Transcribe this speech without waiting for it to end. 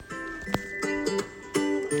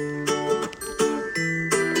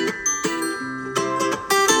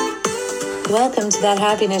Welcome to That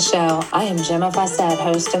Happiness Show. I am Gemma Fawcett,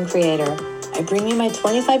 host and creator. I bring you my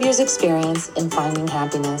 25 years experience in finding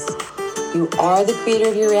happiness. You are the creator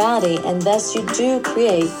of your reality, and thus you do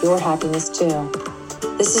create your happiness too.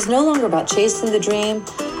 This is no longer about chasing the dream,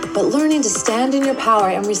 but learning to stand in your power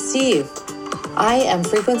and receive. I am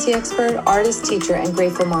frequency expert, artist, teacher, and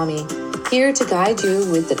grateful mommy, here to guide you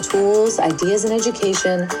with the tools, ideas, and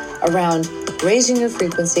education around raising your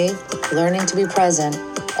frequency, learning to be present,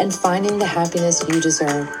 and finding the happiness you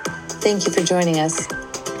deserve. Thank you for joining us.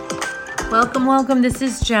 Welcome. This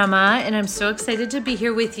is Gemma, and I'm so excited to be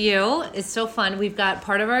here with you. It's so fun. We've got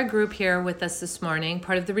part of our group here with us this morning,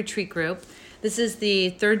 part of the retreat group. This is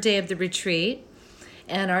the third day of the retreat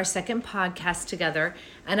and our second podcast together.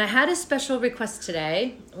 And I had a special request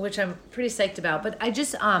today, which I'm pretty psyched about. But I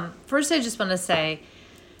just want to say,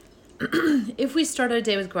 if we start our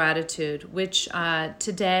day with gratitude, which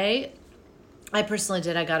today I personally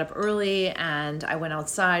did. I got up early and I went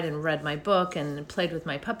outside and read my book and played with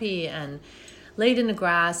my puppy and laid in the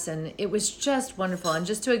grass, and it was just wonderful. And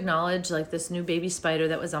just to acknowledge like this new baby spider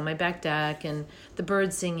that was on my back deck and the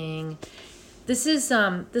birds singing. This is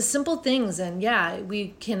the simple things, and yeah,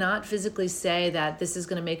 we cannot physically say that this is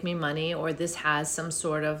going to make me money or this has some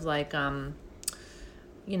sort of like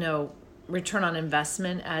return on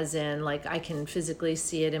investment, as in like I can physically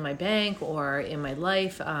see it in my bank or in my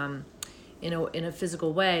life. In a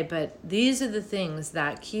physical way, but these are the things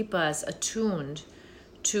that keep us attuned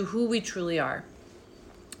to who we truly are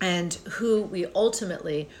and who we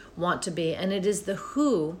ultimately want to be. And it is the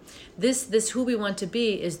who, this who we want to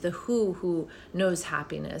be is the who knows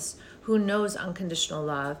happiness, who knows unconditional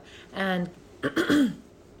love, and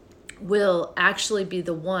will actually be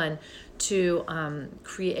the one to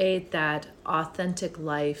create that authentic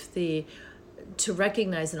life, to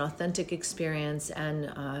recognize an authentic experience and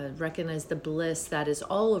recognize the bliss that is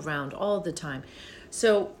all around all the time.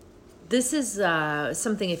 So this is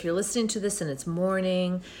something, if you're listening to this and it's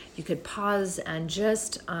morning, you could pause and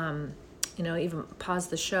just, even pause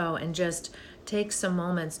the show and just take some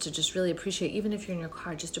moments to just really appreciate, even if you're in your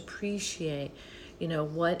car, just appreciate,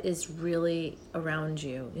 what is really around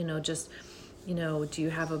you. Do you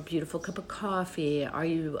have a beautiful cup of coffee? Are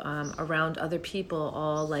you around other people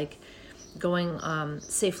all like going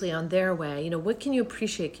safely on their way? What can you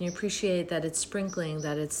appreciate? Can you appreciate that it's sprinkling,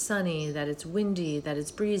 that it's sunny, that it's windy, that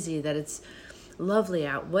it's breezy, that it's lovely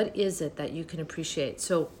out? What is it that you can appreciate?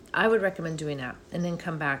 So I would recommend doing that and then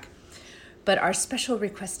come back. But our special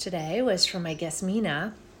request today was from my guest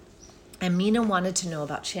Mina, and Mina wanted to know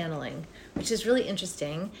about channeling, which is really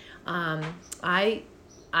interesting.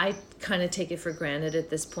 I kind of take it for granted at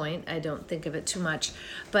this point. I don't think of it too much.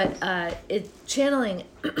 But channeling,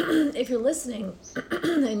 if you're listening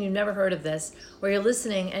and you've never heard of this, or you're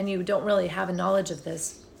listening and you don't really have a knowledge of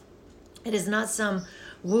this, it is not some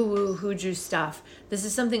woo-woo hooju stuff. This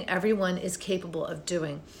is something everyone is capable of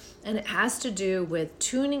doing. And it has to do with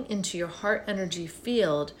tuning into your heart energy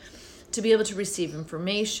field to be able to receive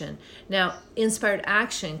information. Now, inspired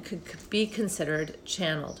action could be considered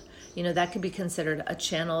channeled. That could be considered a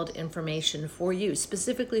channeled information for you,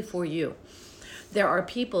 specifically for you. There are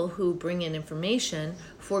people who bring in information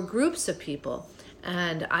for groups of people,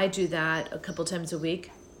 and I do that a couple times a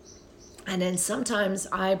week. And then sometimes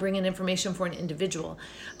I bring in information for an individual.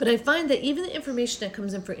 But I find that even the information that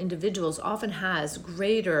comes in for individuals often has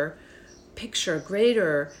greater picture,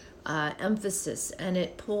 greater emphasis, and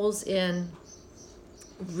it pulls in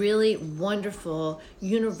really wonderful,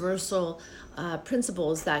 universal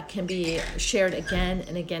principles that can be shared again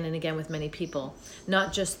and again and again with many people,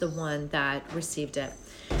 not just the one that received it.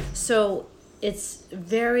 So it's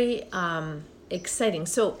very exciting.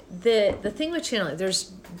 So the thing with channeling,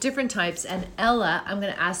 there's different types, and Ella, I'm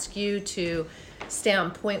going to ask you to stay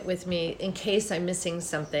on point with me in case I'm missing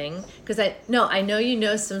something, because I know you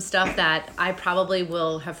know some stuff that I probably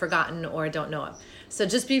will have forgotten or don't know of. So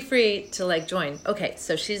just be free to join. Okay,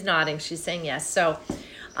 so she's nodding. She's saying yes. So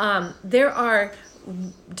there are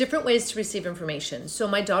different ways to receive information. So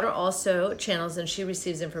my daughter also channels and she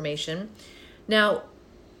receives information. Now,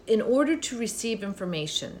 in order to receive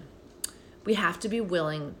information, we have to be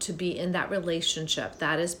willing to be in that relationship.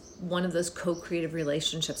 That is one of those co-creative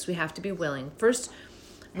relationships. We have to be willing. First,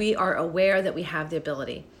 we are aware that we have the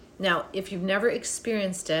ability. Now, if you've never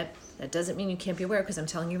experienced it, that doesn't mean you can't be aware, because I'm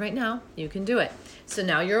telling you right now, you can do it. So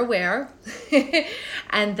now you're aware,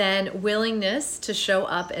 and then willingness to show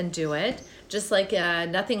up and do it. Just like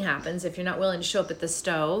nothing happens. If you're not willing to show up at the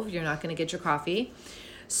stove, you're not going to get your coffee.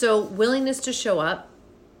 So willingness to show up,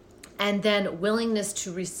 and then willingness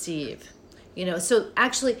to receive. So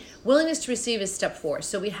actually willingness to receive is step 4.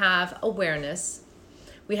 So we have awareness,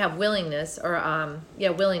 we have willingness,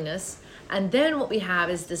 willingness. And then what we have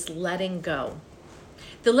is this letting go.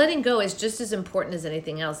 The letting go is just as important as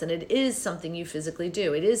anything else, and it is something you physically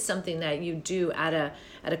do. It is something that you do at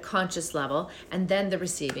a conscious level, and then the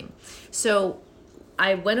receiving. So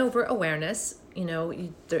I went over awareness.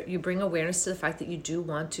 You bring awareness to the fact that you do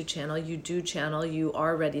want to channel, you do channel, you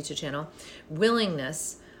are ready to channel.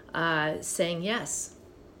 Willingness, saying yes.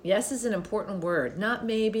 Yes is an important word, not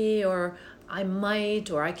maybe, or I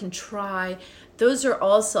might, or I can try. Those are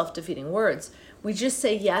all self-defeating words. We just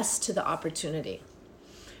say yes to the opportunity.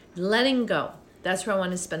 Letting go. That's where I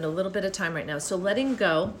want to spend a little bit of time right now. So letting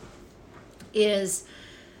go is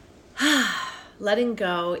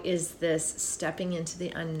this stepping into the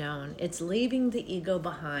unknown. It's leaving the ego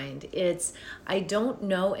behind. It's I don't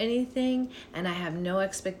know anything and I have no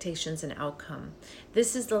expectations and outcome.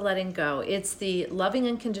 This is the letting go. It's the loving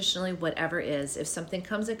unconditionally whatever is. If something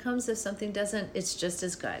comes, it comes. If something doesn't, it's just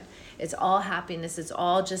as good. It's all happiness. It's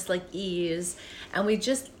all just like ease. And we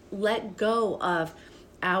just let go of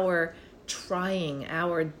our trying,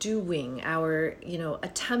 our doing, our,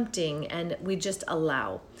 attempting, and we just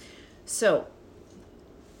allow. So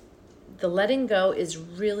the letting go is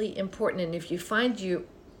really important. And if you find you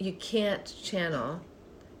can't channel,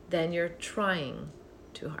 then you're trying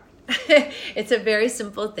too hard. It's a very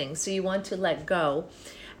simple thing. So you want to let go.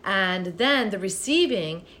 And then the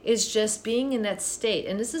receiving is just being in that state.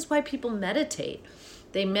 And this is why people meditate.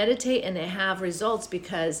 They meditate and they have results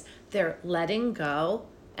because they're letting go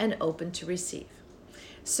and open to receive.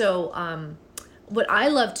 So what I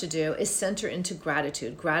love to do is center into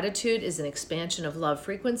gratitude. Gratitude is an expansion of love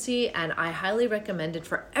frequency, and I highly recommend it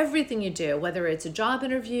for everything you do, whether it's a job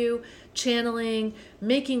interview, channeling,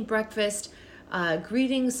 making breakfast,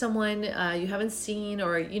 greeting someone you haven't seen,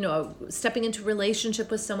 or stepping into a relationship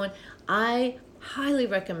with someone. I highly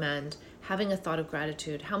recommend having a thought of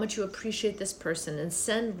gratitude, how much you appreciate this person, and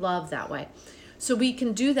send love that way. So we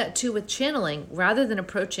can do that too with channeling. Rather than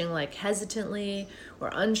approaching like hesitantly or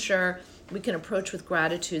unsure, we can approach with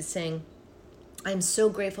gratitude, saying, I'm so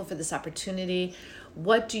grateful for this opportunity.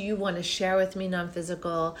 What do you want to share with me,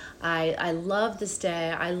 non-physical? I love this day.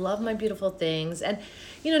 I love my beautiful things. And,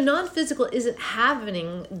 non-physical isn't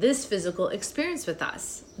having this physical experience with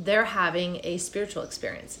us. They're having a spiritual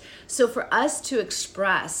experience. So for us to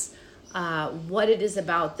express what it is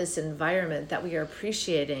about this environment that we are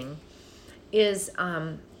appreciating is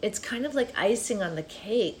it's kind of like icing on the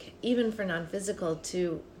cake, even for non-physical,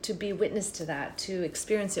 to be witness to that, to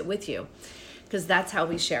experience it with you, because that's how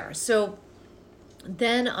we share. So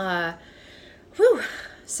then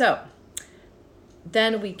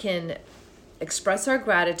we can express our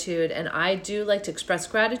gratitude, and I do like to express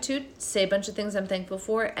gratitude, say a bunch of things I'm thankful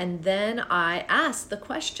for, and then I ask the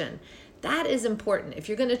question. That is important. If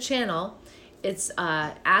you're going to channel, it's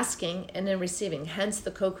asking and then receiving, hence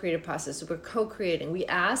the co-creative process. So we're co-creating. We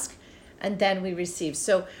ask and then we receive.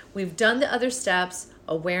 So we've done the other steps,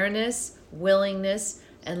 awareness, willingness,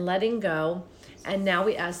 and letting go, and now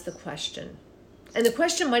we ask the question. And the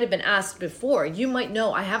question might have been asked before. You might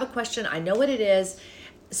know, I have a question, I know what it is,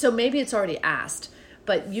 so maybe it's already asked.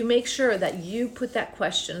 But you make sure that you put that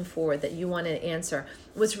question forward that you want to answer.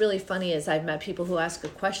 What's really funny is I've met people who ask a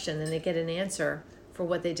question and they get an answer for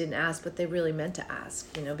what they didn't ask, but they really meant to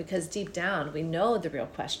ask, because deep down we know the real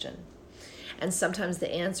question. And sometimes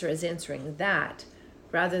the answer is answering that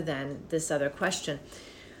rather than this other question.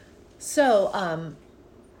 So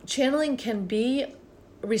channeling can be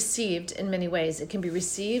received in many ways. It can be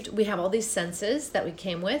received. We have all these senses that we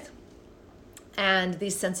came with, and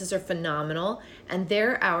these senses are phenomenal, and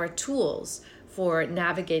they're our tools for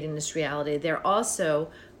navigating this reality. They're also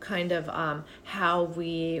kind of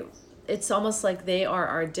it's almost like they are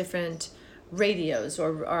our different radios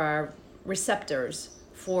or our receptors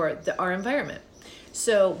for our environment.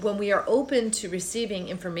 So when we are open to receiving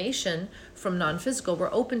information from non-physical,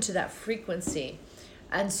 we're open to that frequency.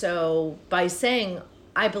 And so by saying,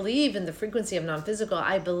 I believe in the frequency of non-physical,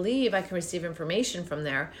 I believe I can receive information from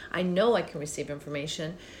there, I know I can receive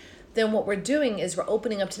information, then what we're doing is we're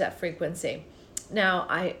opening up to that frequency. Now,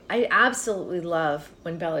 I absolutely love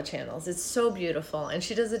when Bella channels. It's so beautiful, and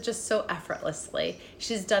she does it just so effortlessly.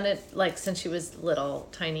 She's done it like since she was little,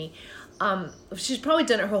 tiny. She's probably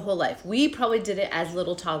done it her whole life. We probably did it as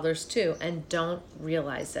little toddlers too, and don't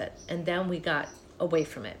realize it. And then we got away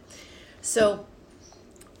from it. So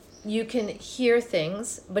you can hear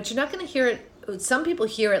things, but you're not going to hear it. Some people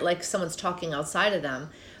hear it like someone's talking outside of them,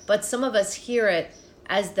 but some of us hear it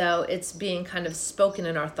as though it's being kind of spoken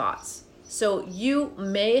in our thoughts. So you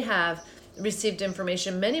may have received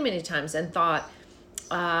information many, many times and thought,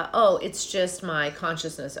 it's just my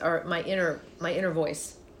consciousness or my inner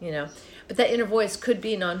voice. But that inner voice could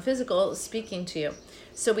be non-physical speaking to you.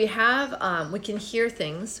 So we have, we can hear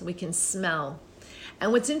things, we can smell.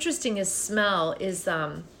 And what's interesting is smell is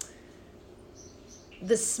the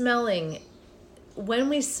smelling. When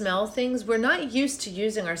we smell things, we're not used to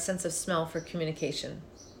using our sense of smell for communication,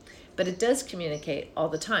 but it does communicate all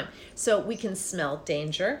the time. So we can smell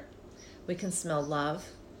danger, we can smell love,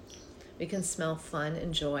 we can smell fun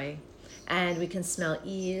and joy, and we can smell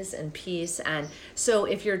ease and peace. And so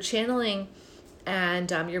if you're channeling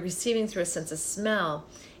and you're receiving through a sense of smell,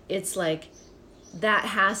 it's like that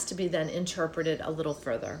has to be then interpreted a little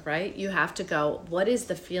further, right? You have to go, what is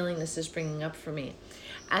the feeling this is bringing up for me?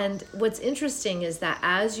 And what's interesting is that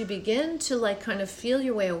as you begin to like kind of feel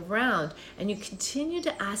your way around and you continue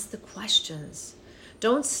to ask the questions,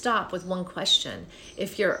 don't stop with one question.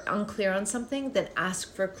 If you're unclear on something, then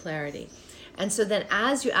ask for clarity. And so then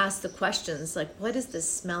as you ask the questions, like, what does this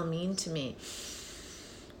smell mean to me?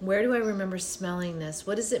 Where do I remember smelling this?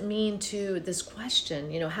 What does it mean to this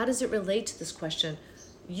question? How does it relate to this question?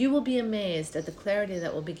 You will be amazed at the clarity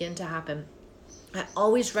that will begin to happen. I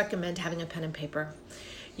always recommend having a pen and paper.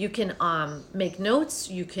 You can make notes,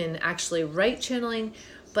 you can actually write channeling,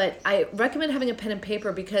 but I recommend having a pen and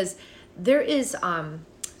paper because there is,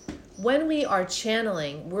 when we are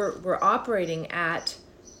channeling, we're operating at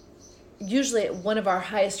usually at one of our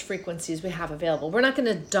highest frequencies we have available. We're not going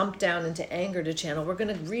to dump down into anger to channel. We're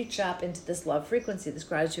going to reach up into this love frequency, this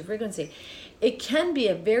gratitude frequency. It can be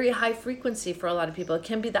a very high frequency for a lot of people. It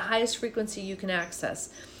can be the highest frequency you can access.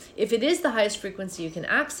 If it is the highest frequency you can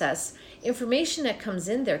access, information that comes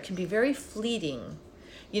in there can be very fleeting.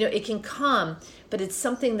 It can come, but it's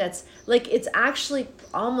something that's like, it's actually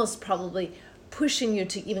almost probably pushing you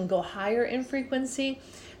to even go higher in frequency.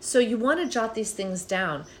 So you want to jot these things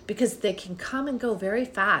down because they can come and go very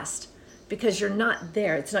fast because you're not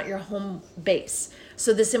there. It's not your home base.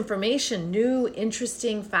 So this information, new,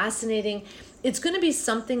 interesting, fascinating, it's going to be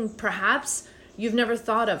something perhaps you've never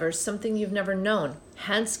thought of or something you've never known.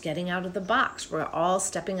 Hence, getting out of the box. We're all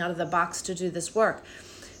stepping out of the box to do this work.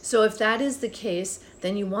 So if that is the case,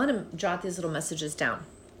 then you want to jot these little messages down.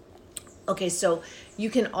 Okay, so you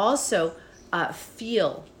can also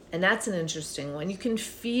feel, and that's an interesting one. You can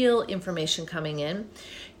feel information coming in.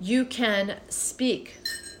 You can speak.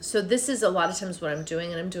 So this is a lot of times what I'm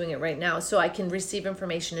doing, and I'm doing it right now. So I can receive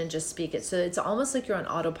information and just speak it. So it's almost like you're on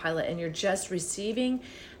autopilot and you're just receiving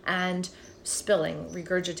and spilling,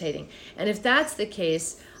 regurgitating. And if that's the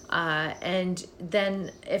case, and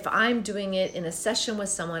then if I'm doing it in a session with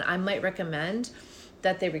someone, I might recommend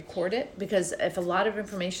that they record it, because if a lot of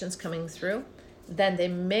information is coming through, then they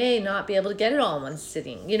may not be able to get it all in one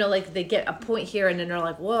sitting. Like they get a point here and then they're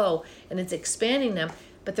like, whoa, and it's expanding them,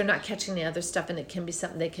 but they're not catching the other stuff, and it can be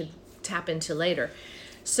something they could tap into later.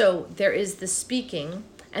 So there is the speaking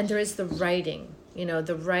and there is the writing.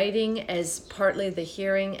 The writing is partly the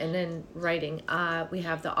hearing and then writing. We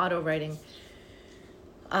have the auto writing.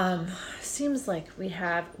 Seems like we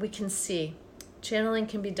can see. Channeling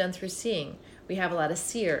can be done through seeing. We have a lot of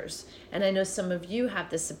seers, and I know some of you have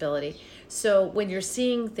this ability. So when you're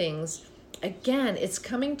seeing things, again, it's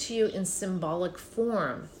coming to you in symbolic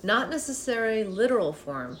form, not necessarily literal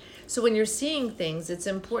form. So when you're seeing things, it's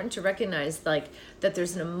important to recognize that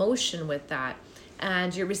there's an emotion with that,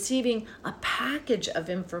 and you're receiving a package of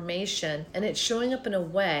information, and it's showing up in a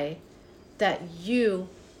way that you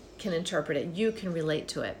can interpret it, you can relate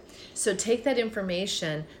to it. So take that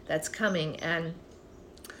information that's coming, and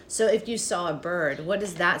so if you saw a bird, what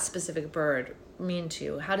does that specific bird mean to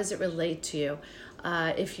you? How does it relate to you?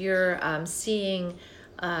 If you're seeing,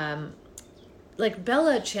 like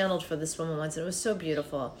Bella channeled for this woman once, and it was so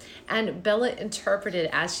beautiful. And Bella interpreted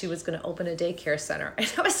as she was going to open a daycare center.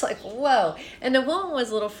 And I was like, whoa. And the woman was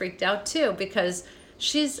a little freaked out too, because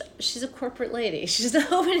she's a corporate lady. She's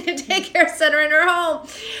not opening a daycare center in her home.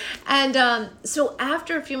 And so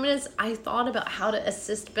after a few minutes, I thought about how to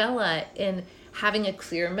assist Bella in having a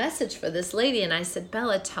clear message for this lady. And I said,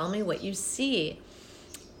 Bella, tell me what you see.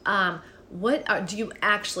 Do you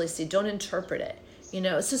actually see? Don't interpret it.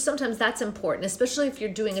 So sometimes that's important, especially if you're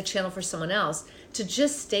doing a channel for someone else, to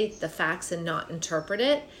just state the facts and not interpret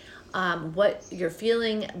it. What you're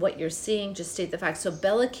feeling, what you're seeing, just state the facts. So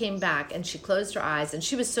Bella came back and she closed her eyes, and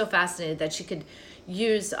she was so fascinated that she could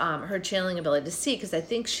use her channeling ability to see, because I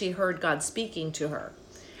think she heard God speaking to her.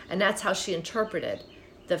 And that's how she interpreted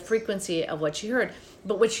the frequency of what she heard.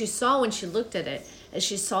 But what she saw when she looked at it is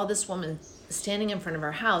she saw this woman standing in front of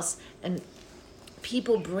her house and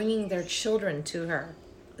people bringing their children to her.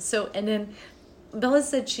 So, and then Bella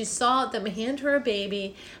said she saw them hand her a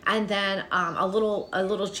baby, and then a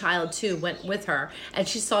little child too went with her, and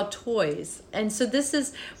she saw toys. And so this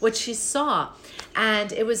is what she saw,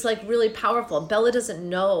 and it was like really powerful. Bella doesn't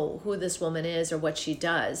know who this woman is or what she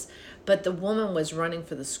does, but the woman was running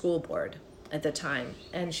for the school board at the time,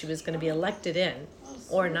 and she was going to be elected in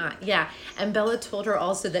or not. Yeah. And Bella told her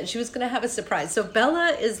also that she was going to have a surprise. So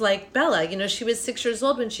Bella is like Bella, you know, she was 6 years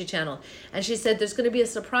old when she channeled, and she said, there's going to be a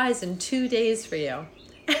surprise in 2 days for you.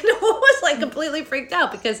 And I was like completely freaked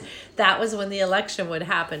out, because that was when the election would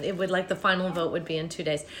happen. It would, like, the final vote would be in 2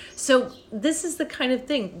 days. So this is the kind of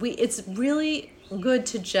thing it's really good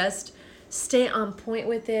to just stay on point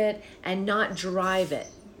with it and not drive it.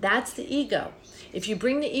 That's the ego. If you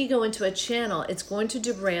bring the ego into a channel, it's going to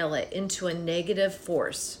derail it into a negative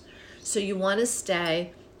force. So you want to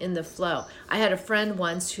stay in the flow. I had a friend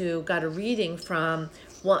once who got a reading from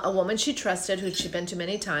a woman she trusted, who she'd been to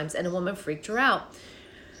many times, and a woman freaked her out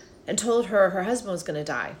and told her her husband was going to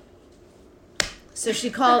die. So she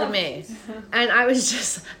called me, and I was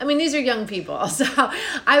just, I mean, these are young people. So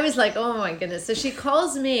I was like, oh my goodness. So she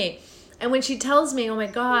calls me, and when she tells me, oh my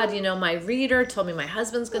God, you know, my reader told me my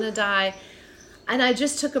husband's going to die. And I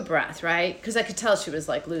just took a breath, right? Because I could tell she was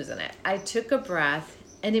like losing it. I took a breath,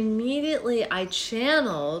 and immediately I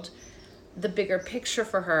channeled the bigger picture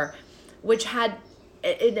for her, which had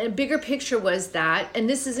a bigger picture was that, and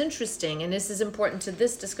this is interesting, and this is important to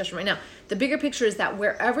this discussion right now. The bigger picture is that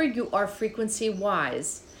wherever you are frequency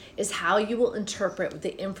wise is how you will interpret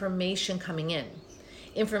the information coming in.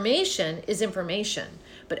 Information is information,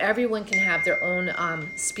 but everyone can have their own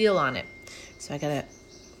spiel on it. So I gotta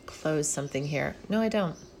close something here. No, I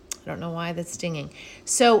don't know why that's dinging.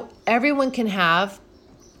 So everyone can have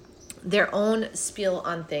their own spiel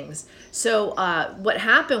on things. So what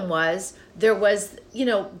happened was, there was, you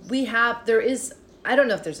know, I don't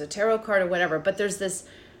know if there's a tarot card or whatever, but there's this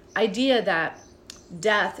idea that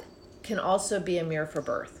death can also be a mirror for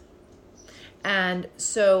birth. And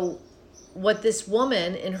so what this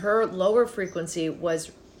woman in her lower frequency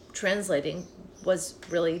was translating was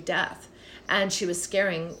really death. And she was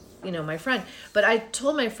scaring, you know, my friend. But I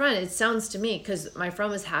told my friend, it sounds to me, because my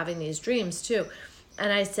friend was having these dreams too.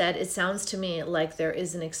 And I said, it sounds to me like there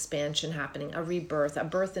is an expansion happening, a rebirth, a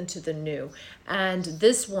birth into the new. And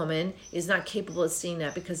this woman is not capable of seeing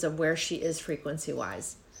that because of where she is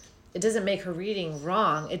frequency-wise. It doesn't make her reading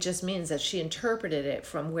wrong. It just means that she interpreted it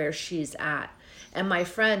from where she's at. And my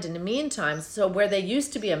friend, in the meantime, so where they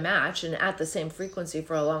used to be a match and at the same frequency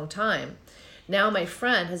for a long time, now my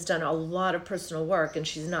friend has done a lot of personal work, and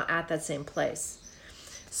she's not at that same place.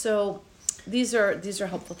 So these are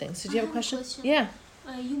helpful things. So do you have a question? Yeah.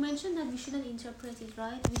 You mentioned that we shouldn't interpret it,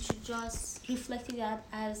 right? We should just reflect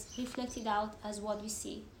it out as what we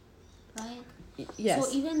see, right? Yes.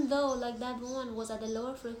 So even though, like, that woman was at a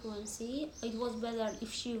lower frequency, it was better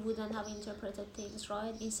if she wouldn't have interpreted things,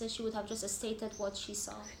 right? Instead, she would have just stated what she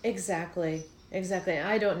saw. Exactly.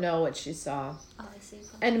 I don't know what she saw. Oh, I see.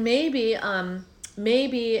 And maybe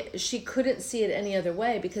she couldn't see it any other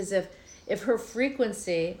way, because if her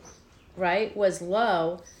frequency, right, was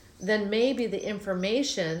low, then maybe the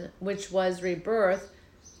information, which was rebirth,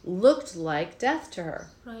 looked like death to her.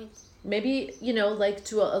 Right. Maybe, you know, like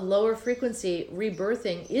to a lower frequency,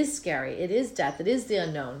 rebirthing is scary. It is death. It is the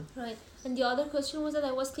unknown. Right. And the other question was that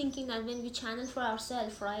I was thinking that when we channel for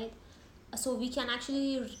ourselves, right, so we can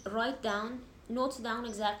actually note down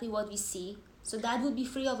exactly what we see. So that would be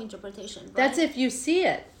free of interpretation, right? That's if you see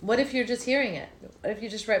it. What if you're just hearing it? What if you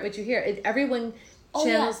just write what you hear? Everyone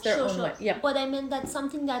channels their own way. Yeah. But I meant that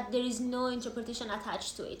something that there is no interpretation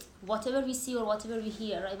attached to it. Whatever we see or whatever we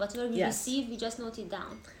hear, right? Whatever we receive, we just note it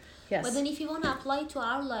down. Yes. But then if you want to apply it to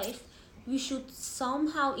our life, we should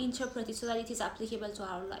somehow interpret it so that it is applicable to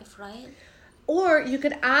our life, right? Or you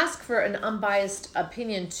could ask for an unbiased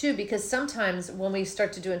opinion too, because sometimes when we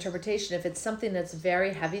start to do interpretation, if it's something that's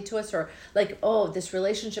very heavy to us, or like, oh, this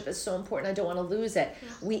relationship is so important, I don't want to lose it,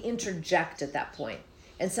 we interject at that point.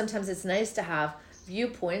 And sometimes it's nice to have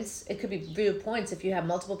viewpoints. It could be viewpoints if you have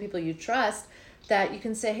multiple people you trust, that you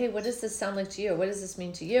can say, hey, what does this sound like to you? What does this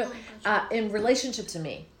mean to you in relationship to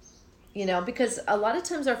me? You know, because a lot of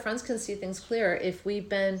times our friends can see things clearer if we've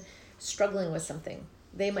been struggling with something.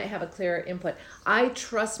 They might have a clearer input. I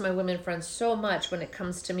trust my women friends so much when it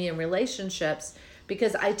comes to me in relationships,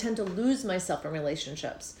 because I tend to lose myself in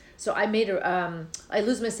relationships. So I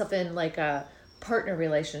lose myself in like partner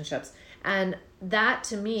relationships. And that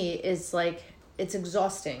to me is like, it's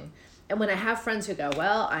exhausting. And when I have friends who go,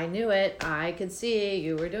 well, I knew it, I could see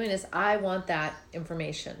you were doing this, I want that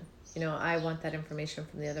information. You know, I want that information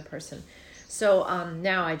from the other person. So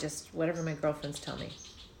now I just, whatever my girlfriends tell me.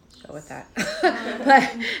 go with that.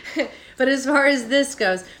 but as far as this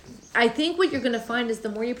goes, I think what you're going to find is the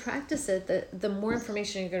more you practice it, the more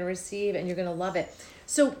information you're going to receive, and you're going to love it.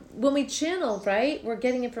 So when we channel, right, we're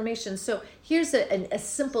getting information. So here's a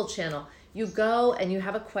simple channel. You go and you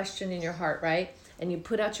have a question in your heart, right? And you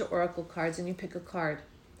put out your oracle cards and you pick a card.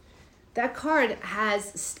 That card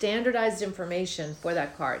has standardized information for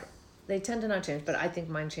that card. They tend to not change, but I think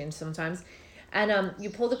mine change sometimes. And you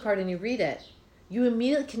pull the card and you read it. You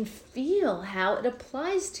immediately can feel how it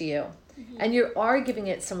applies to you. Mm-hmm. And you are giving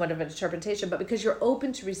it somewhat of an interpretation, but because you're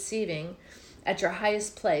open to receiving at your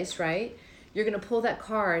highest place, right? You're going to pull that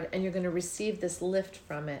card and you're going to receive this lift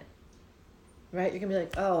from it, right? You're going to be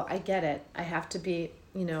like, oh, I get it. I have to be,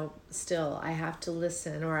 still. I have to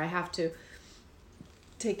listen, or I have to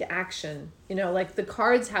take action. Like the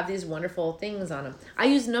cards have these wonderful things on them. I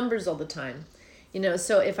use numbers all the time,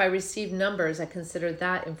 so if I receive numbers, I consider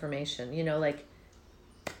that information,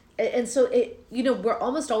 and so we're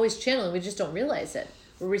almost always channeling. We just don't realize it.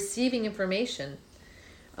 We're receiving information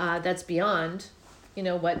that's beyond,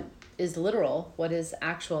 what is literal, what is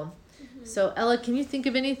actual. Mm-hmm. So Ella, can you think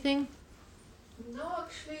of anything? No,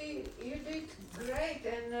 actually, you did great,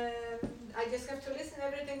 and I just have to listen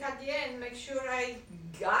everything at the end, make sure I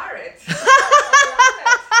got it.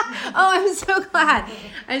 Oh, I'm so glad.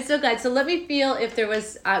 I'm so glad. So let me feel if there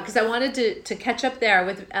was, because I wanted to catch up there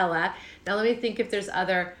with Ella. Now let me think if there's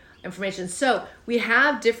other information. So we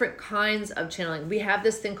have different kinds of channeling. We have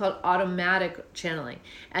this thing called automatic channeling.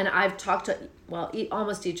 And I've talked to,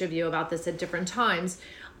 almost each of you about this at different times.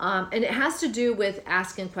 And it has to do with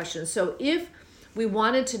asking questions. So if we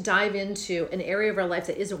wanted to dive into an area of our life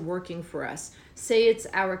that isn't working for us, say it's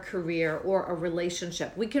our career or a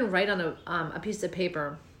relationship, we can write on a piece of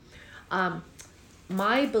paper,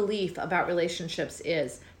 my belief about relationships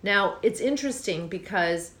is. Now, it's interesting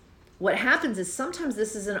because what happens is sometimes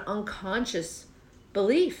this is an unconscious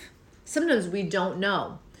belief. Sometimes we don't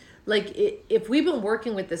know. Like if we've been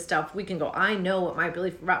working with this stuff, we can go, I know what my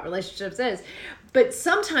belief about relationships is. But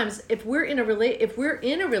sometimes if we're in a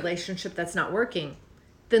relationship that's not working,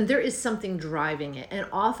 then there is something driving it. And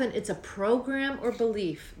often it's a program or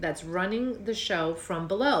belief that's running the show from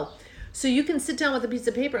below. So you can sit down with a piece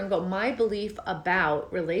of paper and go, my belief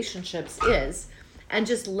about relationships is, and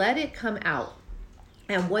just let it come out.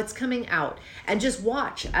 And what's coming out, and just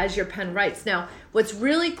watch as your pen writes. Now, what's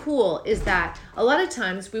really cool is that a lot of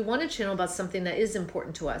times we want to channel about something that is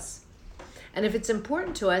important to us. And if it's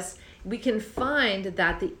important to us, we can find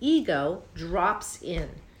that the ego drops in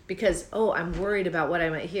because, I'm worried about what I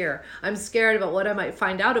might hear. I'm scared about what I might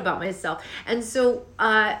find out about myself. And so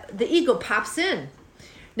the ego pops in.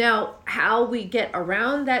 Now, how we get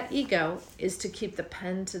around that ego is to keep the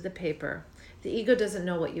pen to the paper. The ego doesn't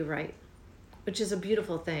know what you write, which is a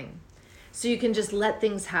beautiful thing. So you can just let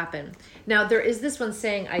things happen. Now, there is this one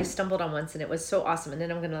saying I stumbled on once, and it was so awesome. And then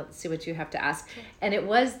I'm going to see what you have to ask. And it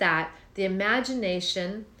was that the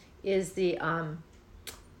imagination is the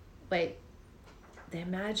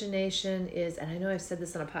imagination is, and I know I've said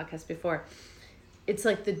this on a podcast before, it's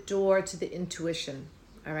like the door to the intuition.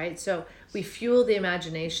 All right. So we fuel the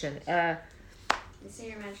imagination. You say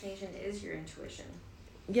your imagination is your intuition.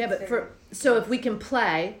 Yeah, but if we can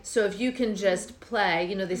play, so if you can just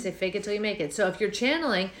play, they say fake it till you make it. So if you're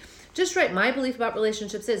channeling, just write my belief about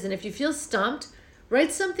relationships is, and if you feel stumped,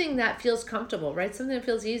 write something that feels comfortable, write something that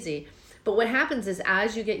feels easy. But what happens is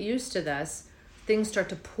as you get used to this, things start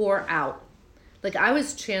to pour out. Like I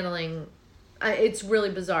was channeling, it's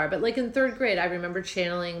really bizarre, but like in 3rd grade, I remember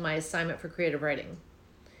channeling my assignment for creative writing.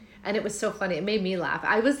 And it was so funny. It made me laugh.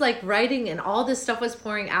 I was like writing and all this stuff was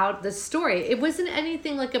pouring out. The story, it wasn't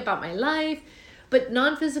anything like about my life, but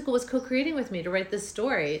non-physical was co-creating with me to write this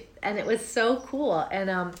story. And it was so cool.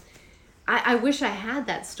 And I wish I had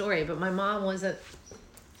that story, but my mom wasn't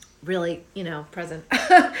really, present.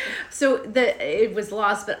 So it was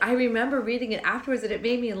lost. But I remember reading it afterwards and it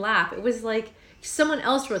made me laugh. It was like someone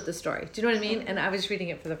else wrote the story. Do you know what I mean? And I was reading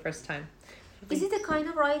it for the first time. Is it the kind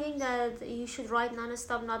of writing that you should write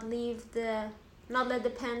non-stop, not let the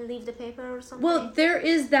pen leave the paper or something? Well, there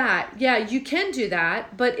is that. Yeah, you can do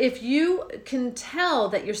that. But if you can tell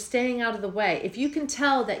that you're staying out of the way, if you can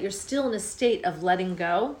tell that you're still in a state of letting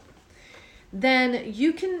go, then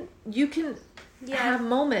you can have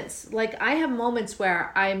moments. Like I have moments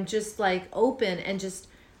where I'm just like open and just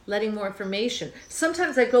letting more information.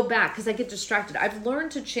 Sometimes I go back because I get distracted. I've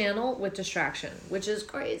learned to channel with distraction, which is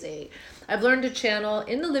crazy. I've learned to channel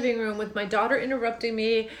in the living room with my daughter interrupting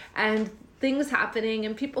me and things happening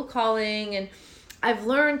and people calling. And I've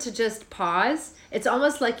learned to just pause. It's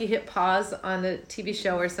almost like you hit pause on a TV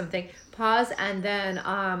show or something. Pause and then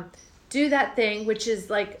do that thing, which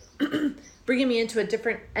is like bringing me into a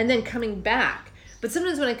different, and then coming back. But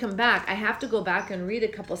sometimes when I come back, I have to go back and read a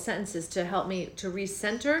couple sentences to help me to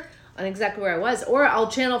recenter on exactly where I was. Or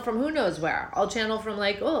I'll channel from who knows where. I'll channel from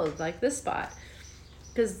like, oh, like this spot.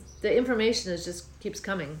 Because the information is just keeps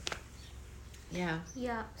coming. Yeah.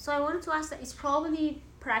 Yeah. So I wanted to ask that it's probably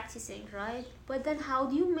practicing, right? But then how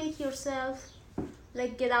do you make yourself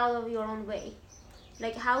like get out of your own way?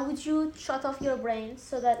 Like, how would you shut off your brain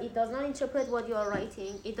so that it does not interpret what you are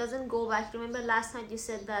writing? It doesn't go back. Remember last time you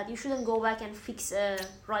said that you shouldn't go back and fix a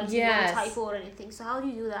writing Yes. or a typo or anything. So how do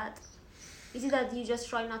you do that? Is it that you just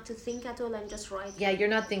try not to think at all and just write? Yeah, you're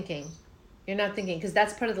not thinking. You're not thinking, because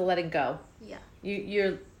that's part of the letting go. Yeah.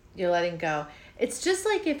 You're letting go. It's just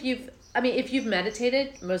like if you've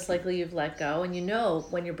meditated, most likely you've let go, and you know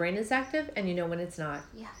when your brain is active and you know when it's not.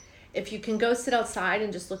 Yeah. If you can go sit outside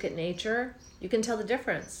and just look at nature, you can tell the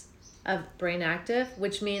difference of brain active,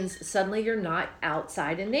 which means suddenly you're not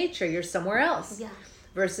outside in nature, you're somewhere else. Yeah.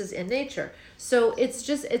 Versus in nature. So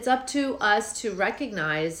it's up to us to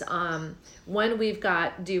recognize when we've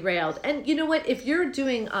got derailed. And you know what, if you're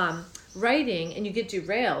doing writing and you get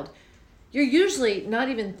derailed, you're usually not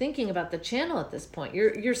even thinking about the channel at this point.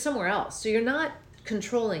 You're somewhere else. So you're not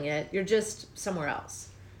controlling it, you're just somewhere else.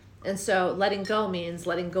 And so letting go means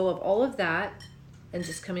letting go of all of that and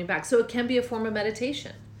just coming back. So it can be a form of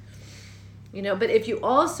meditation. You know, but if you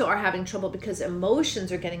also are having trouble because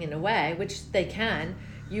emotions are getting in the way, which they can,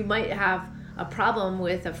 you might have a problem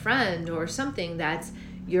with a friend or something that's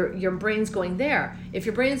your brain's going there. If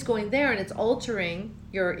your brain's going there and it's altering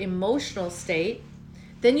your emotional state,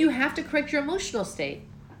 then you have to correct your emotional state.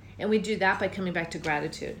 And we do that by coming back to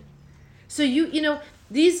gratitude. So you know,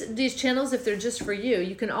 these channels, if they're just for you,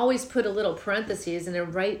 you can always put a little parentheses and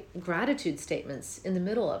then write gratitude statements in the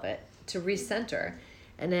middle of it to recenter.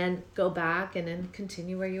 And then go back and then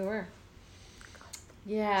continue where you were.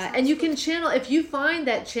 Yeah, and you can channel, if you find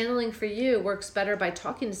that channeling for you works better by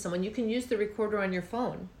talking to someone, you can use the recorder on your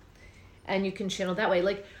phone and you can channel that way.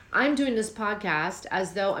 Like I'm doing this podcast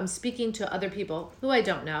as though I'm speaking to other people who I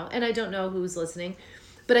don't know, and I don't know who's listening,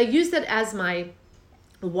 but I use that as my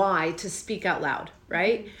why to speak out loud,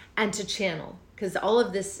 right? And to channel, because all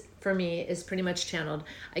of this for me is pretty much channeled.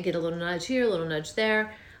 I get a little nudge here, a little nudge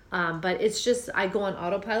there. But it's just, I go on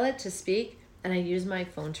autopilot to speak and I use my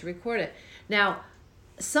phone to record it. Now,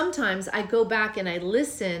 sometimes I go back and I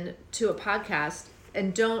listen to a podcast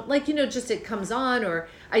and don't, like, you know, just it comes on, or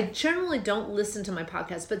I generally don't listen to my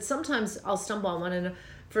podcast, but sometimes I'll stumble on one and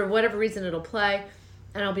for whatever reason it'll play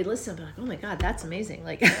and I'll be listening, but like, oh my God, that's amazing.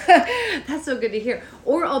 Like, that's so good to hear.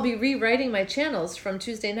 Or I'll be rewriting my channels from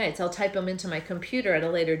Tuesday nights. I'll type them into my computer at a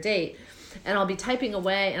later date. And I'll be typing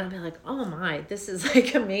away and I'll be like, oh my, this is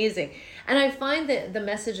like amazing. And I find that the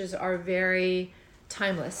messages are very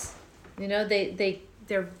timeless. You know,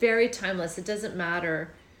 they're very timeless. It doesn't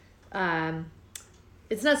matter.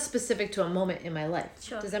 It's not specific to a moment in my life.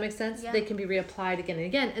 Sure. Does that make sense? Yeah. They can be reapplied again and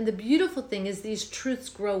again. And the beautiful thing is these truths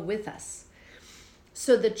grow with us.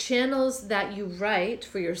 So the channels that you write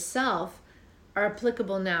for yourself are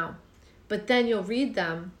applicable now. But then you'll read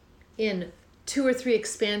them in 2 or 3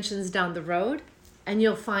 expansions down the road and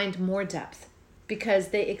you'll find more depth because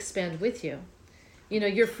they expand with you. You know,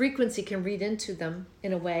 your frequency can read into them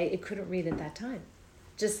in a way it couldn't read at that time.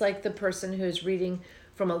 Just like the person who's reading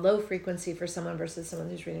from a low frequency for someone versus someone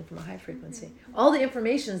who's reading from a high frequency. Mm-hmm. All the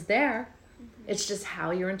information's there. Mm-hmm. It's just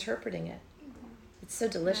how you're interpreting it. Mm-hmm. It's so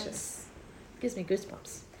delicious. Nice. It gives me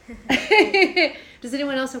goosebumps. Does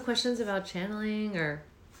anyone else have questions about channeling or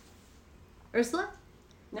Ursula?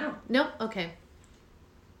 No. Nope. Okay.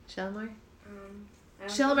 Shalimar?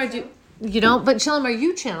 Shalimar, do you don't? But Shalimar,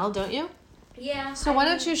 you channel, don't you? Yeah. So why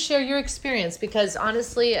don't you share your experience? Because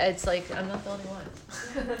honestly, it's like I'm not the only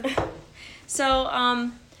one. So,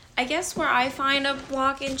 I guess where I find a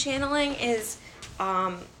block in channeling is,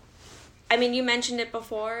 I mean, you mentioned it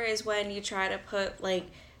before, is when you try to put like,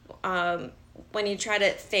 when you try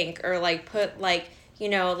to think or like put like, you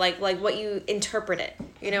know, like what you interpret it,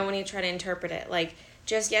 you know, when you try to interpret it. Like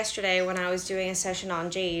just yesterday when I was doing a session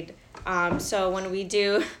on jade, so when we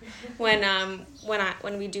do, when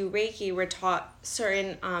we do Reiki, we're taught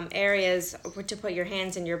certain areas to put your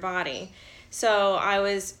hands in your body. So I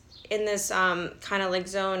was in this kind of like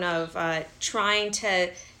zone of trying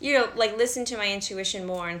to, you know, like listen to my intuition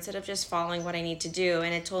more instead of just following what I need to do.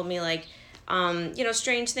 And it told me like, you know,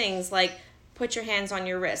 strange things like put your hands on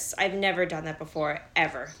your wrists. I've never done that before,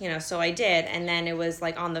 ever, you know, so I did. And then it was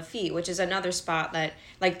like on the feet, which is another spot that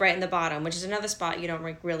like right in the bottom, which is another spot you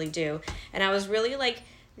don't really do. And I was really like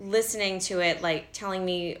listening to it, like telling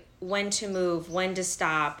me when to move, when to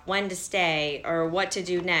stop, when to stay, or what to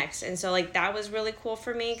do next. And so like that was really cool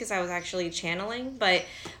for me because I was actually channeling. But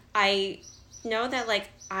I know that like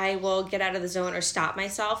I will get out of the zone or stop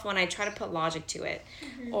myself when I try to put logic to it,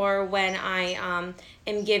 or when I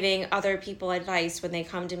am giving other people advice when they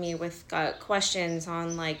come to me with questions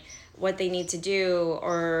on like what they need to do,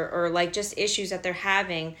 or like just issues that they're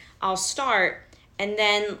having. I'll start, and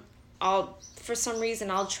then for some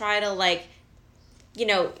reason I'll try to like,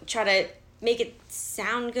 try to make it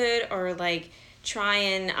sound good, or like try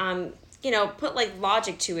and put like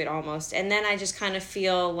logic to it almost. And then I just kind of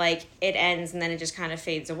feel like it ends, and then it just kind of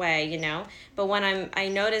fades away, But when I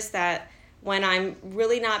notice that when I'm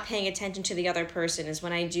really not paying attention to the other person is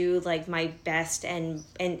when I do like my best and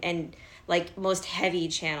like most heavy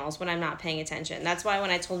channels, when I'm not paying attention. That's why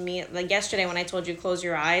when I told me, like yesterday when I told you close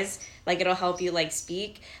your eyes, like it'll help you like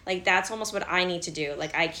speak, like that's almost what I need to do.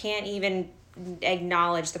 Like I can't even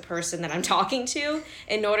acknowledge the person that I'm talking to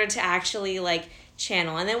in order to actually like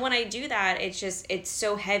channel. And then when I do that, it's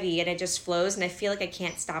so heavy and it just flows, and I feel like I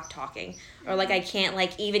can't stop talking, or like I can't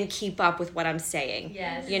like even keep up with what I'm saying.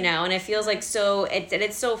 Yes. And it feels like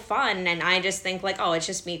it's so fun, and I just think like, oh, it's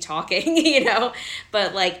just me talking,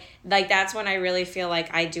 but like that's when I really feel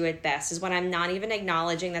like I do it best, is when I'm not even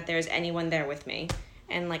acknowledging that there's anyone there with me,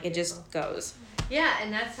 and like it just goes. Yeah,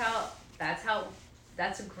 and that's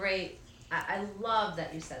a great, I love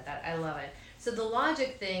that you said that. I love it. So the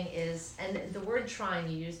logic thing is, and the word trying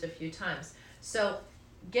you used a few times. So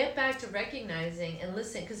get back to recognizing and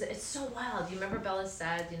listening, because it's so wild. You remember Bella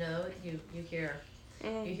said, you hear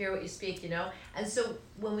what you speak, And so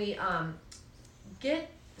when we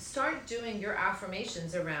start doing your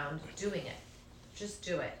affirmations around doing it, just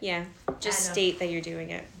do it. Yeah, just state that you're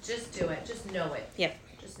doing it. Just do it. Just know it. Yep.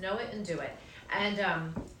 Just know it and do it. And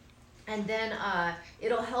then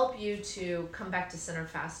it'll help you to come back to center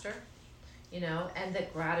faster. And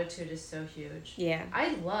that gratitude is so huge. Yeah.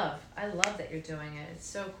 I love that you're doing it. It's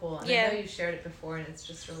so cool. And yeah. I know you shared it before, and it's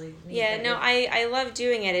just really neat. Yeah, no, I love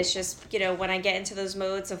doing it. It's just, when I get into those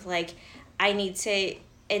modes of like, I need to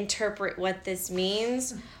interpret what this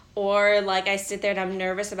means, or like I sit there and I'm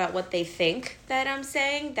nervous about what they think that I'm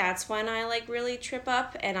saying, that's when I like really trip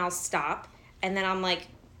up, and I'll stop, and then I'm like,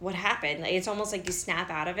 what happened? Like, it's almost like you snap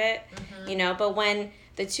out of it, but when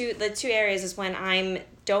the two areas is when I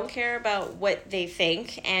don't care about what they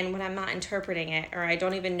think, and when I'm not interpreting it, or I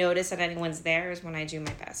don't even notice that anyone's there, is when I do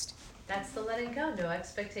my best. That's the letting go, no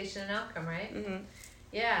expectation and outcome, right? Mm-hmm.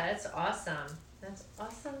 Yeah, that's awesome. That's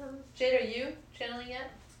awesome. Jade, are you channeling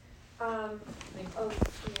yet? Yeah.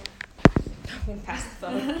 Pass the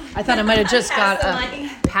phone. I thought I might have just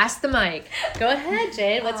pass the mic. Go ahead,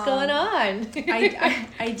 Jade. What's going on?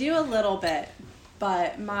 I do a little bit,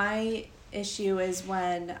 but my issue is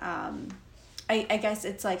when I guess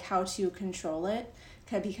it's like how to control it,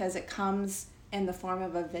 because it comes in the form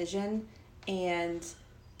of a vision, and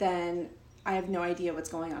then I have no idea what's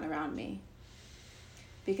going on around me,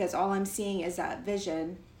 because all I'm seeing is that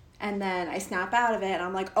vision, and then I snap out of it and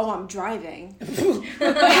I'm like, oh, I'm driving. And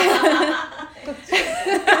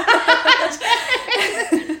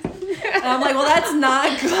I'm like, well, that's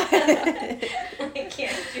not good. I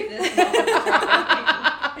can't do this while I'm driving.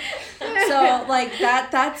 So like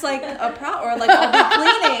that's like a problem. Or like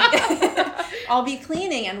I'll be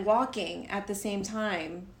cleaning and walking at the same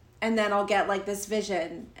time, and then I'll get like this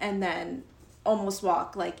vision, and then almost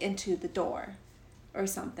walk like into the door or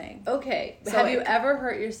something. Okay. So have you ever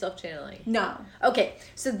hurt yourself channeling? No. Okay.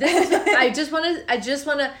 So this is I just want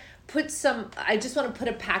to put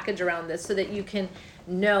a package around this so that you can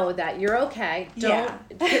know that you're okay.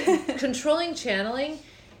 Controlling channeling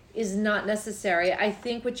is not necessary. I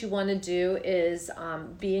think what you want to do is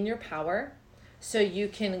be in your power, so you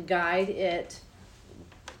can guide it,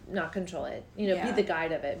 not control it. Be the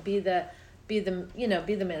guide of it. Be the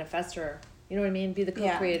manifestor. You know what I mean? Be the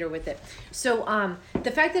co-creator with it. So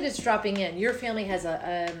the fact that it's dropping in, your family has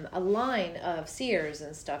a line of seers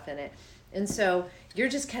and stuff in it, and so you're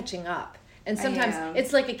just catching up. And sometimes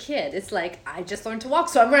it's like a kid. It's like, I just learned to walk,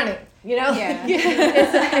 so I'm running. Yeah.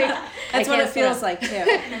 It's like, that's what it feels like too.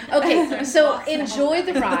 Okay, so enjoy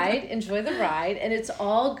the ride, and it's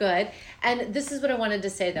all good. And this is what I wanted to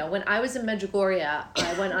say though. When I was in Medjugorje,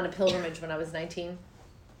 I went on a pilgrimage when I was 19,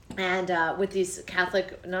 and with these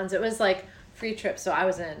Catholic nuns, it was like free trip, so I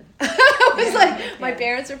was in. My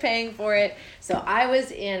parents were paying for it, so I was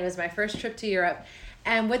in. It was my first trip to Europe,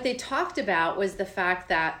 and what they talked about was the fact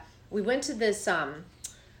that we went to this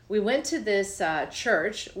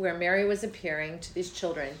church where Mary was appearing to these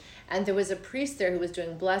children, and there was a priest there who was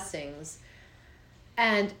doing blessings.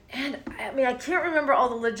 And I mean, I can't remember all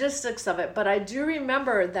the logistics of it, but I do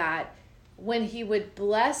remember that when he would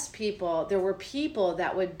bless people, there were people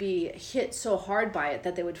that would be hit so hard by it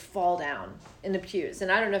that they would fall down in the pews.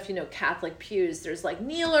 And I don't know if you know Catholic pews, there's like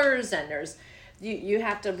kneelers, and there's you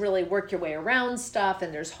have to really work your way around stuff,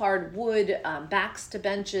 and there's hard wood backs to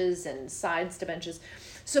benches and sides to benches.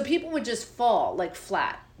 So people would just fall like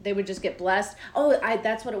flat. They would just get blessed.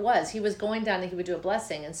 That's what it was. He was going down and he would do a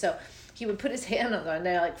blessing. And so he would put his hand on them and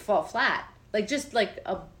they like fall flat, like just like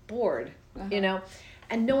a board, you know,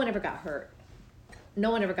 and no one ever got hurt. No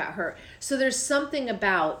one ever got hurt. So there's something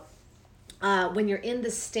about when you're in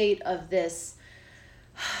the state of this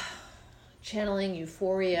channeling,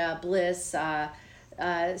 euphoria, bliss,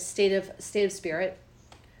 state of spirit,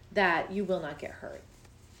 that you will not get hurt.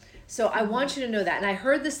 So I want you to know that. And I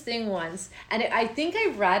heard this thing once, and I think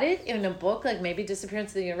I read it in a book, like maybe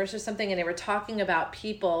Disappearance of the Universe or something, and they were talking about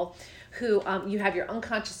people who, you have your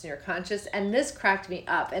unconscious and your conscious, and this cracked me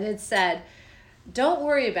up. And it said, don't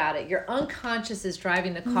worry about it. Your unconscious is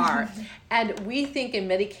driving the car. And we think in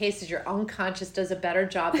many cases your unconscious does a better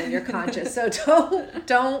job than your conscious. So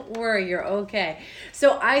don't worry, you're okay.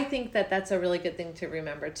 So I think that that's a really good thing to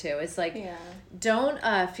remember too. It's like, don't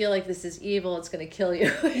feel like this is evil, it's going to kill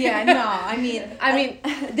you. I mean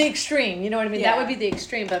the extreme, you know what I mean? That would be the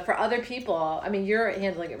extreme. But for other people, I mean, you're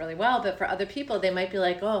handling it really well, but for other people, they might be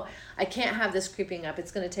like, oh, I can't have this creeping up.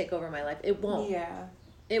 It's going to take over my life. It won't. Yeah.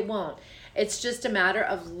 It won't. It's just a matter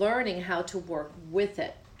of learning how to work with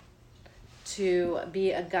it, to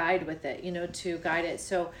be a guide with it, you know, to guide it.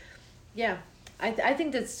 So, yeah, I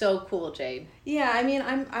think that's so cool, Jade. Yeah, I mean,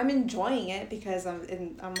 I'm enjoying it because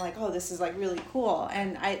I'm like, oh, this is like really cool,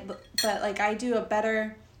 and I feel like I do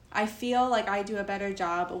a better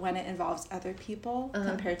job when it involves other people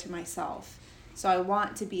compared to myself. So I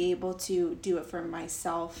want to be able to do it for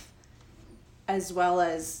myself as well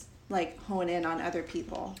as like hone in on other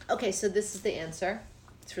people. Okay, so this is the answer.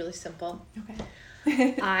 It's really simple.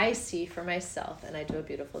 Okay. I see for myself and I do a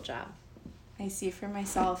beautiful job. I see for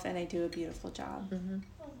myself and I do a beautiful job.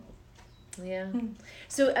 Mm-hmm. Yeah.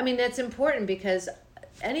 So, I mean, that's important because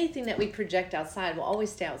anything that we project outside will always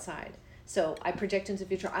stay outside. So I project into the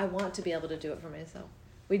future. I want to be able to do it for myself.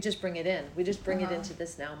 We just bring it in. We just bring it into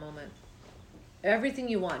this now moment. Everything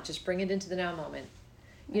you want, just bring it into the now moment.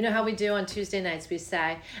 You know how we do on Tuesday nights, we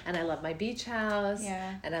say, and I love my beach house,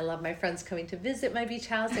 and I love my friends coming to visit my beach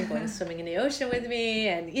house and going swimming in the ocean with me,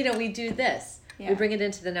 and, you know, we do this. We bring it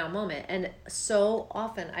into the now moment, and so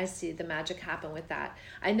often I see the magic happen with that.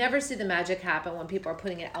 I never see the magic happen when people are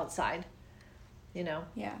putting it outside, you know?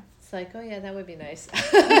 Yeah. It's like, oh yeah, that would be nice.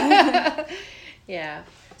 Yeah.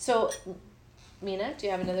 So, Mina, do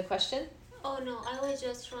you have another question? Oh no, I was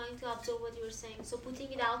just trying to observe what you were saying. So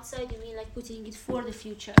putting it outside, you mean like putting it for the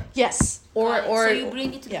future? Yes. So you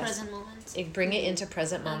bring it to the present moment. Bring it into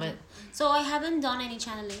present moment. So I haven't done any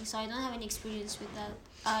channeling, so I don't have any experience with that.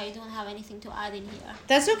 I don't have anything to add in here.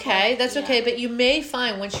 That's okay. That's okay. But you may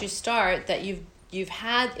find once you start that you've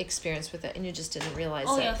had experience with it and you just didn't realize it.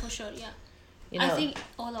 Oh yeah, for sure. Yeah. You know, I think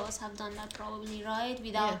all of us have done that probably, right?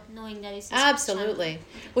 Without knowing that it's absolutely.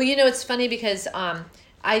 Well, you know, it's funny because I'm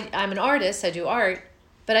an artist. I do art,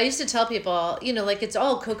 but I used to tell people, you know, like it's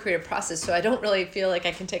all co-creative process. So I don't really feel like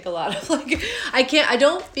I can take a lot of I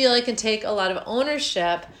don't feel I can take a lot of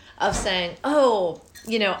ownership of saying, oh,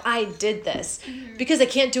 you know, I did this because I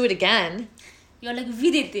can't do it again. You're like, we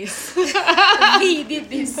did this. We did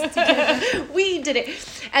this together. We did it.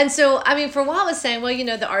 And so, I mean, for a while I was saying, well, you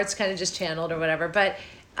know, the art's kind of just channeled or whatever. But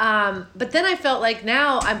then I felt like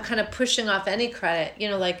now I'm kind of pushing off any credit, you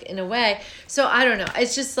know, like in a way. So I don't know.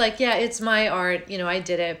 It's just like, yeah, it's my art. You know, I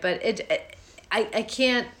did it. But I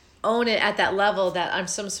can't own it at that level that I'm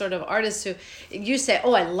some sort of artist who you say,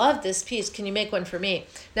 oh, I love this piece. Can you make one for me?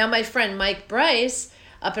 Now, my friend Mike Bryce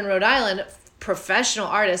up in Rhode Island, professional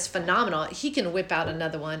artist, phenomenal. He can whip out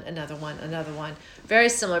another one. Very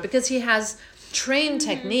similar because he has trained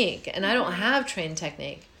technique and I don't have trained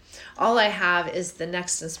technique. All I have is the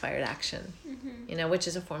next inspired action, you know, which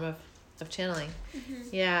is a form of channeling.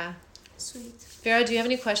 Yeah. Sweet. Vera, do you have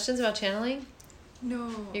any questions about channeling?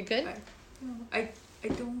 No. You're good? I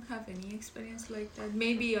don't have any experience like that.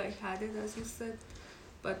 Maybe I had it, as you said,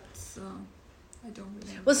 but I don't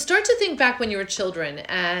remember. Well, start to think back when you were children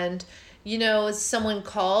and, you know, someone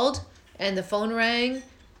called and the phone rang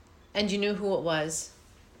and you knew who it was.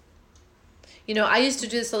 You know, I used to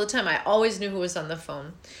do this all the time. I always knew who was on the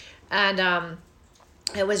phone. And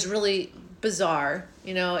it was really bizarre.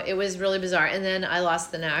 You know, it was really bizarre. And then I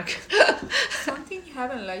lost the knack. Something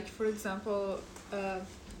happened, like, for example,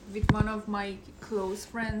 with one of my close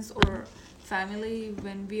friends, or family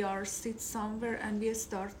when we are sit somewhere and we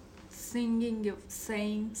start singing a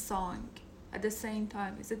same song at the same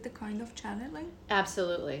time. Is it the kind of channeling?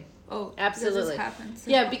 Absolutely. Oh, Absolutely. This happens.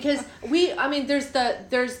 Yeah, because there's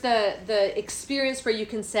the experience where you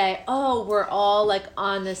can say, oh, we're all like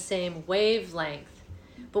on the same wavelength.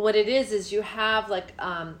 But what it is you have like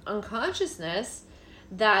unconsciousness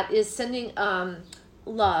that is sending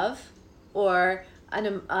love or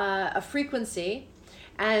a frequency,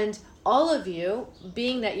 and all of you,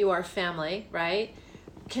 being that you are family, right,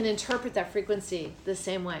 can interpret that frequency the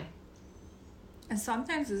same way. And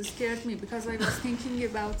sometimes it scared me because I was thinking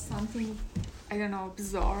about something, I don't know,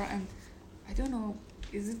 bizarre, and I don't know,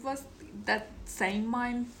 was that same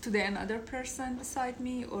mind to the another person beside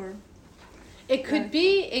me, or? It could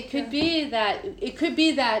be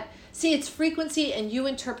that, see, it's frequency and you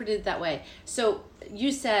interpret it that way. So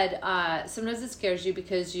you said sometimes it scares you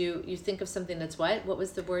because you think of something that's what? What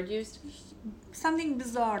was the word used? Something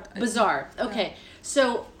bizarre. Bizarre. Okay.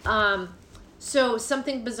 Yeah. So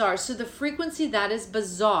something bizarre. So the frequency that is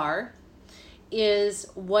bizarre is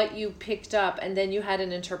what you picked up, and then you had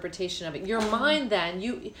an interpretation of it. Your mind then,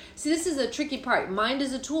 this is a tricky part. Mind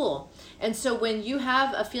is a tool. And so when you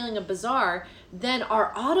have a feeling of bizarre, then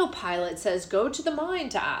our autopilot says, go to the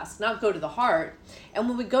mind to ask, not go to the heart. And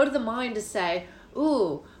when we go to the mind to say,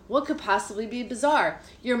 ooh, what could possibly be bizarre?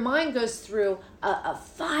 Your mind goes through a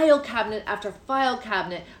file cabinet after file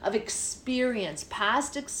cabinet of experience,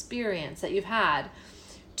 past experience that you've had,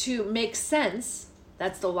 to make sense.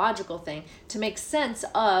 That's the logical thing, to make sense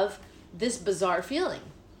of this bizarre feeling.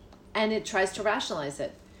 And it tries to rationalize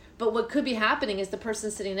it. But what could be happening is the person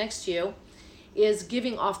sitting next to you is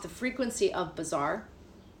giving off the frequency of bizarre,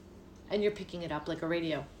 and you're picking it up like a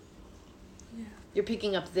radio. Yeah. You're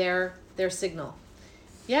picking up their signal.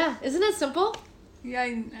 Yeah, isn't it simple? Yeah,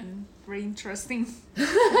 and very interesting.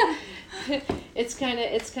 It's kind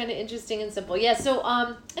of interesting and simple. Yeah. So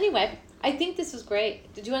anyway, I think this was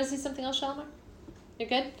great. Did you want to say something else, Shalimar? You're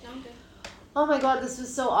good? No, I'm good. Oh my God, this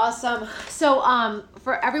was so awesome. So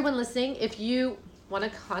for everyone listening, if you want to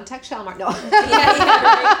contact Shalimar, no. So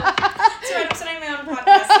I'm starting my own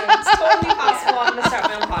podcast, so it's totally possible I'm going to start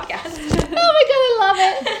my own podcast. Oh my God, I love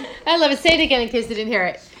it. I love it. Say it again in case you didn't hear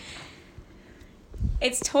it.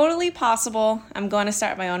 It's totally possible I'm going to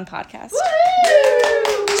start my own podcast. Woo!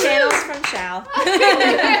 Channels from Shal.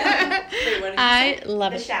 I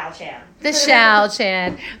love The it. Shal Chan. The Shal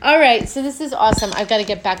Chan. All right, so this is awesome. I've got to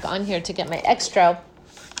get back on here to get my extra.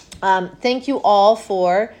 Thank you all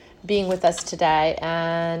for being with us today.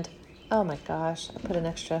 And oh my gosh, I put an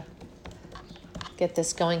extra. Get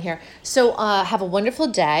this going here. So have a wonderful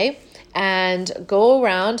day. And go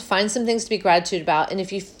around, find some things to be gratitude about. And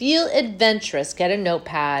if you feel adventurous, get a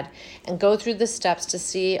notepad and go through the steps to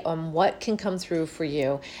see what can come through for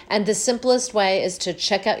you. And the simplest way is to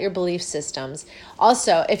check out your belief systems.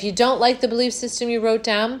 Also, if you don't like the belief system you wrote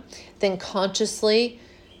down, then consciously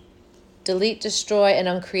delete, destroy, and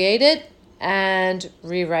uncreate it and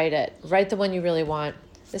rewrite it. Write the one you really want.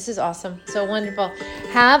 This is awesome. So wonderful.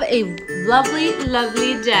 Have a lovely,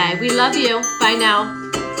 lovely day. We love you. Bye now.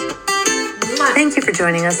 Thank you for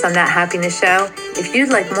joining us on That Happiness Show. If you'd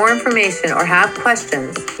like more information or have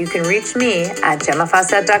questions, you can reach me at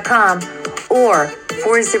GemmaFawcett.com or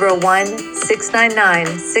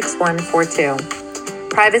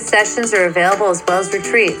 401-699-6142. Private sessions are available as well as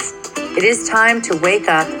retreats. It is time to wake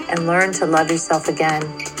up and learn to love yourself again.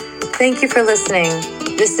 Thank you for listening.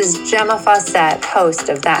 This is Gemma Fawcett, host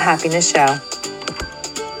of That Happiness Show.